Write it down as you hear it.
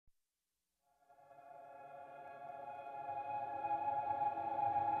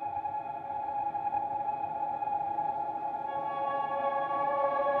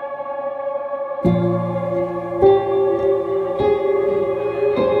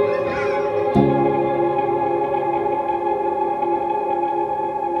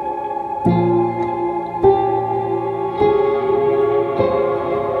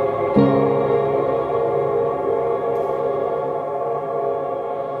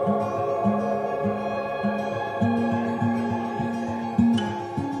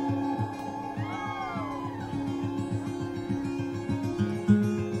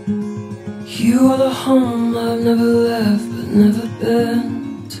You are the home I've never left but never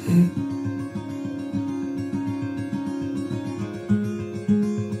been to.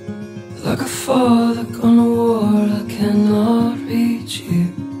 Like a father gone to war, I cannot reach you.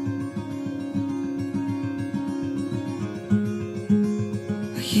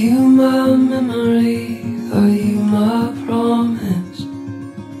 Are you my memory? Are you my promise?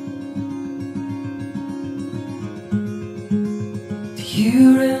 Do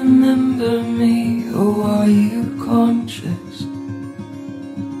you remember me, or are you conscious?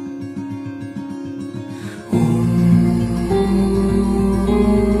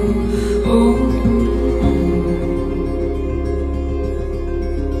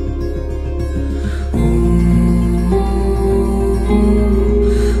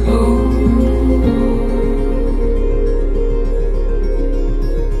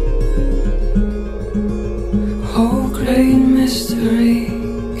 Oh, great mystery,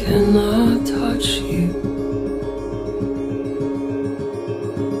 can I touch you?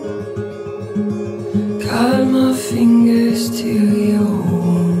 Guide my fingers to your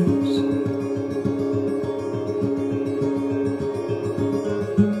wounds.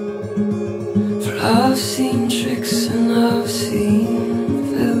 For I've seen tricks and I've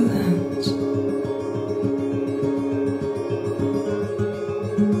seen villains.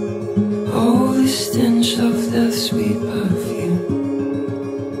 Oh, the stench of their sweet perfume.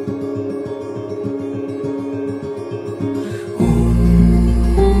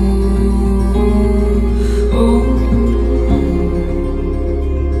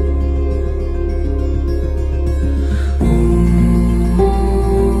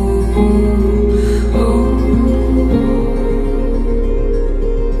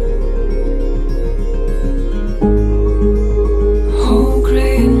 Oh,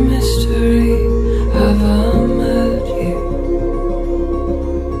 great mystery, have I met you?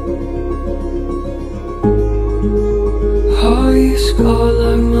 Are you scarred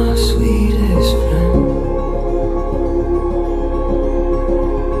like my sweetest friend?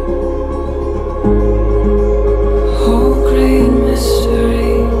 Oh, great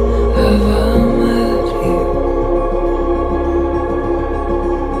mystery, have I met you?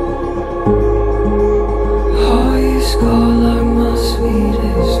 Are you scarred like my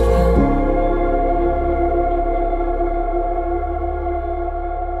sweetest friend?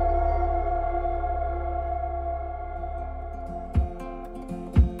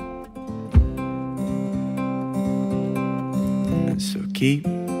 So keep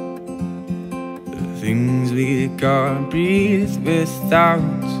the things we can't breathe without,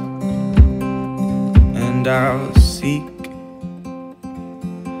 and I'll seek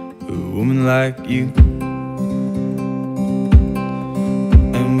a woman like you,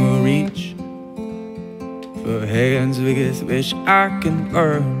 and we'll reach for hands with which I can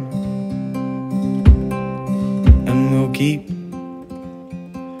burn, and we'll keep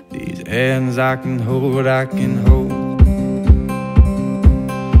these hands I can hold, I can hold.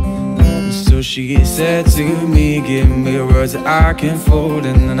 So she said to me, give me words that I can fold,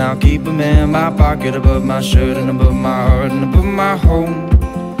 and then I'll keep them in my pocket, above my shirt and above my heart and above my home.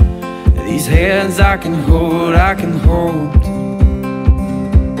 These hands I can hold, I can hold.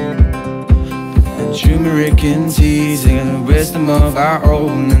 And turmeric and teas and the wisdom of our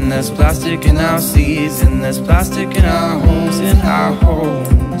own. And there's plastic in our seas, and there's plastic in our homes, in our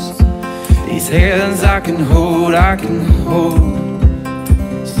homes. These hands I can hold, I can hold.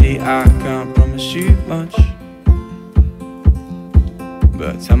 See, I can't promise you much,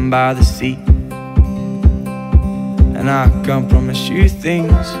 but I'm by the sea, and I can't promise you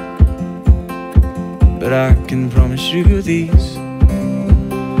things, but I can promise you these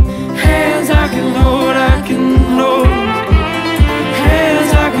hands I can hold, I can hold.